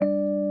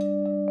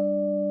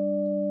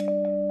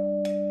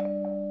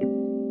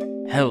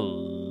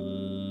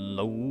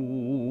Hello,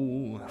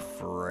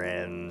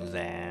 friends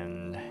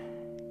and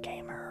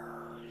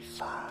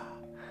gamers.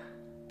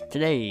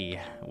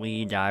 Today,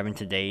 we dive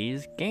into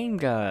today's Game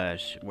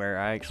Gush, where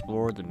I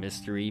explore the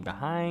mystery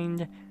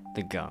behind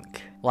the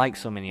gunk. Like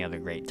so many other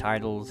great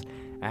titles,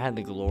 I had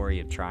the glory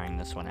of trying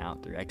this one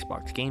out through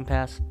Xbox Game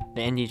Pass.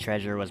 The Indie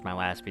Treasure was my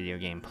last video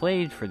game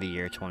played for the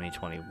year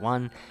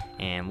 2021,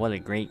 and what a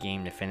great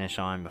game to finish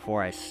on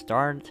before I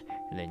start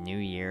the new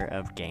year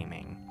of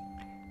gaming.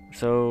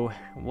 So,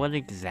 what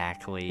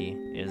exactly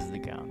is the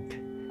gunk?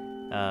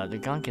 The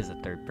Gunk is a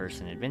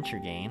third-person adventure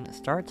game that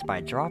starts by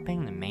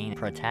dropping the main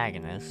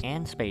protagonist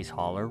and space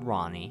hauler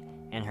Ronnie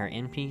and her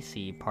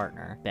NPC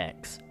partner,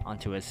 Bex,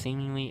 onto a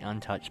seemingly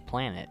untouched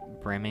planet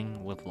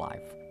brimming with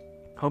life.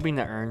 Hoping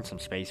to earn some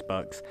space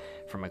bucks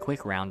from a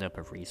quick roundup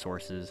of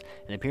resources,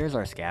 it appears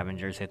our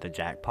scavengers hit the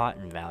jackpot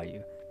in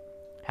value.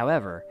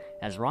 However,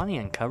 as Ronnie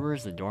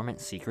uncovers the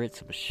dormant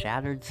secrets of a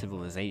shattered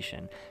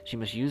civilization, she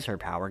must use her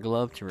power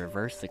glove to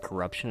reverse the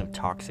corruption of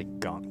toxic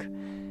gunk.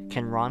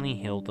 Can Ronnie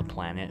heal the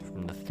planet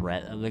from the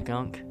threat of the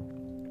gunk?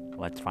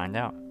 Let's find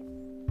out.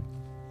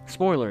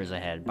 Spoilers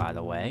ahead, by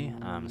the way,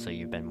 so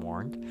you've been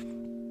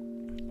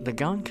warned. The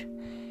gunk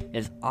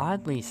is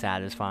oddly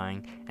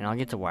satisfying, and I'll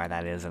get to why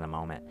that is in a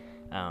moment.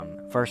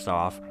 First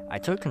off, I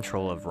took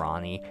control of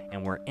Ronnie,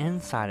 and we're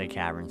inside a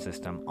cavern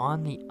system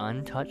on the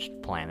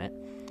untouched planet.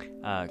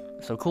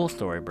 So cool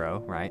story, bro,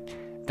 right?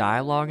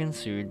 Dialogue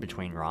ensued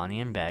between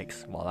Ronnie and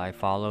Bex while I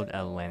followed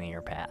a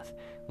linear path.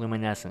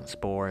 Luminescent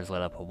spores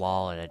lit up a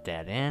wall at a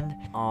dead end.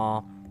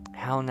 Aw,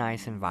 how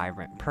nice and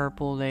vibrant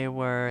purple they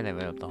were. They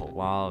lit up the whole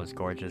wall. It was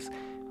gorgeous.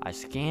 I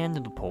scanned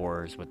the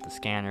pores with the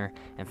scanner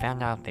and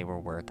found out they were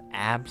worth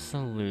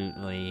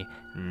absolutely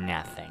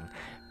nothing.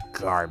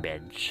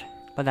 Garbage.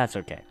 But that's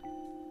okay.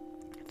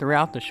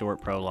 Throughout the short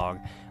prologue,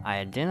 I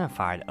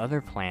identified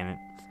other planets.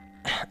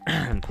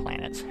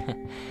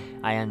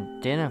 I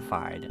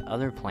identified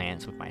other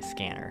plants with my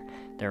scanner.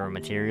 There were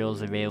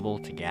materials available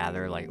to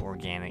gather like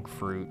organic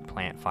fruit,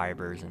 plant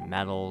fibers, and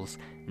metals.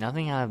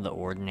 Nothing out of the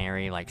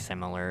ordinary like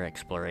similar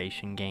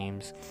exploration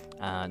games.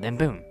 Then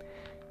boom,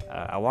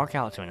 I walk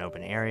out to an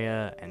open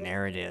area, and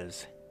there it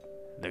is.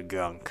 The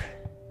gunk.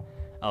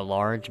 A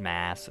large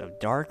mass of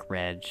dark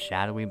red,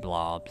 shadowy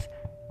blobs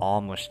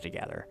all mushed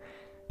together.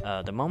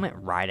 The moment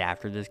right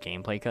after this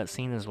gameplay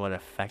cutscene is what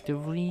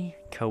effectively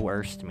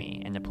coerced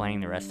me into playing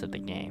the rest of the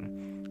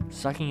game.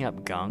 Sucking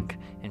up gunk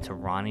into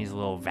Ronnie's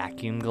little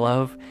vacuum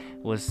glove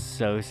was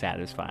so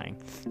satisfying.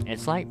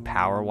 It's like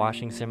Power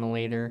Washing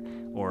Simulator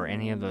or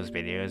any of those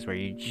videos where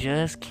you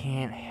just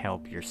can't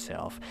help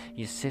yourself.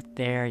 You sit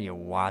there, you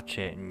watch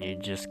it, and you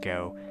just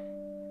go,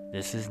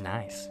 this is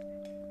nice.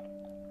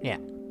 Yeah,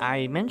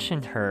 I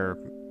mentioned her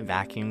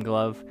vacuum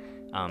glove.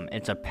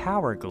 It's a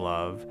power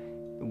glove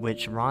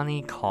which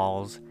Ronnie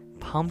calls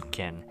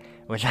Pumpkin,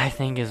 which I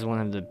think is one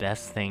of the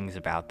best things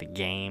about the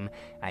game.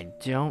 I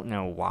don't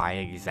know why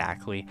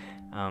exactly.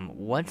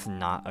 What's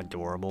not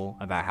adorable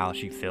about how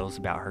she feels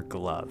about her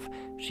glove?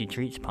 She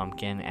treats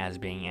Pumpkin as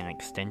being an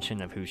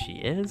extension of who she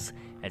is.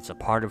 It's a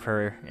part of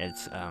her.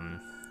 It's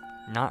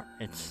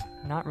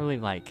not really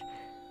like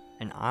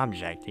an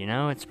object, you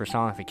know? It's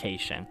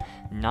personification.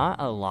 Not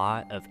a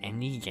lot of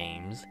indie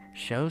games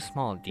show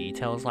small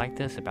details like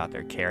this about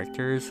their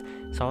characters,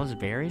 so I was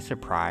very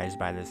surprised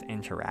by this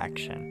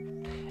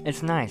interaction.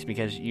 It's nice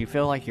because you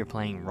feel like you're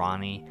playing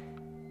Ronnie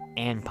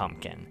and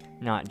Pumpkin,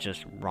 not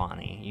just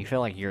Ronnie. You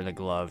feel like you're the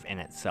glove in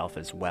itself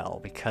as well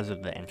because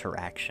of the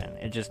interaction.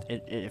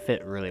 It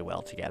fit really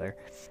well together.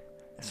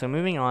 So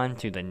moving on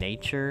to the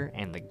nature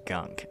and the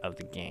gunk of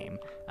the game.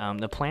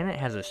 The planet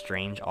has a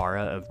strange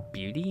aura of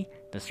beauty.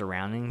 The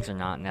surroundings are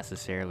not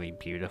necessarily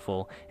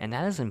beautiful, and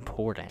that is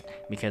important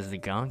because the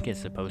gunk is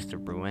supposed to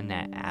ruin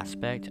that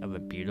aspect of a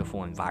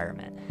beautiful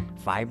environment.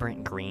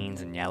 Vibrant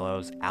greens and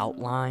yellows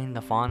outline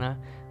the fauna.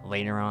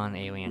 Later on,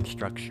 alien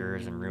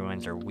structures and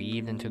ruins are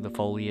weaved into the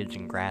foliage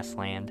and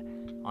grassland.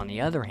 On the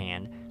other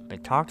hand, the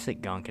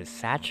toxic gunk has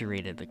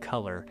saturated the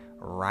color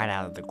right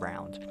out of the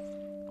ground.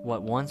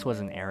 What once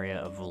was an area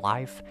of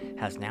life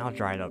has now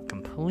dried up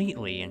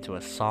completely into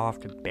a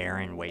soft,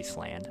 barren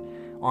wasteland.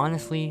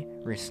 Honestly,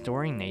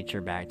 restoring nature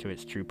back to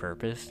its true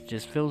purpose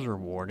just feels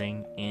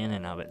rewarding in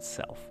and of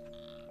itself.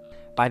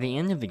 By the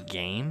end of the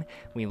game,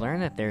 we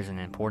learn that there's an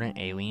important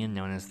alien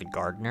known as the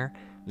Gardener.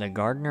 The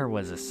Gardener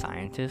was a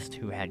scientist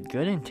who had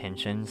good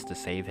intentions to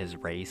save his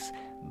race,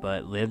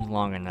 but lived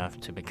long enough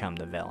to become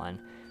the villain.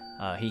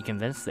 He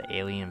convinced the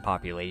alien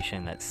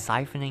population that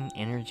siphoning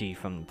energy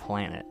from the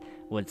planet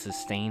would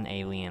sustain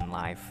alien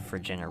life for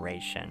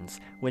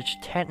generations, which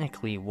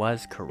technically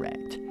was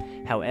correct.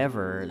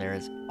 However, there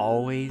is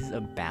always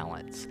a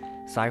balance.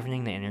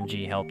 Siphoning the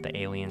energy helped the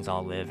aliens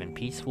all live in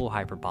peaceful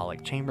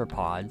hyperbolic chamber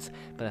pods,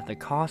 but at the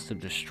cost of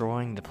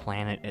destroying the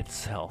planet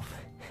itself.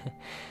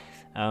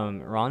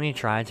 Ronnie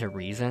tried to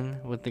reason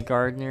with the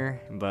Gardener,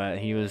 but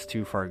he was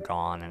too far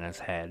gone in his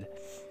head.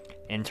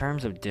 In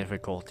terms of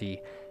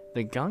difficulty,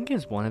 the Gunk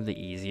is one of the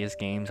easiest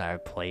games I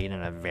have played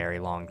in a very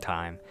long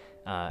time,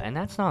 and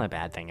that's not a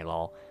bad thing at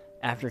all.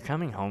 After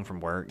coming home from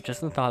work,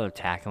 just the thought of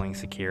tackling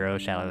Sekiro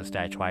Shadows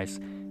Die Twice,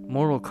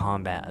 Mortal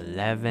Kombat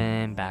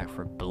 11, Back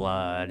for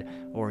Blood,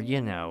 or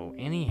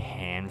any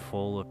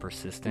handful of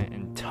persistent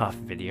and tough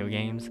video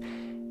games,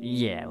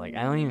 yeah, like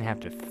I don't even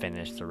have to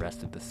finish the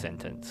rest of the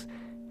sentence.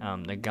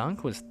 The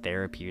gunk was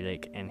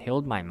therapeutic and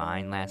healed my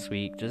mind last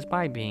week just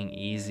by being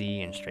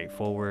easy and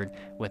straightforward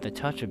with a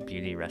touch of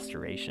beauty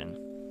restoration.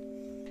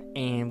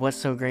 And what's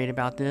so great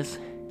about this?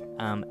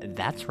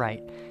 That's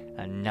right,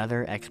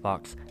 another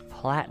Xbox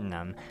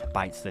Platinum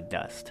bites the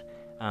dust.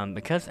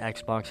 Because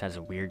Xbox has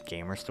a weird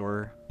gamer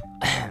score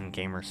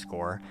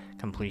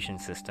completion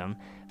system,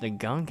 the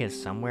gunk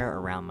is somewhere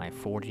around my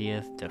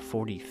 40th to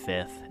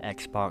 45th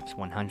Xbox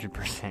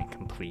 100%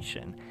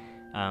 completion.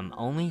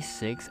 Only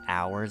 6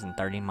 hours and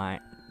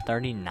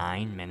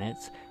 39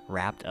 minutes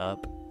wrapped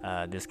up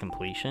this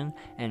completion,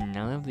 and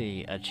none of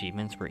the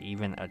achievements were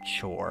even a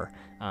chore.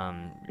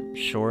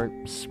 Short,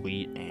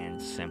 sweet,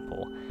 and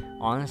simple.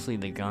 Honestly,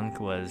 the gunk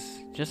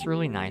was just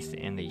really nice to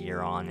end the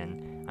year on,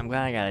 and I'm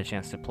glad I got a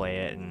chance to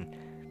play it and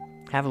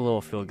have a little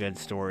feel-good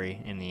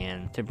story in the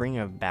end to bring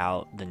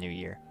about the new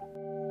year.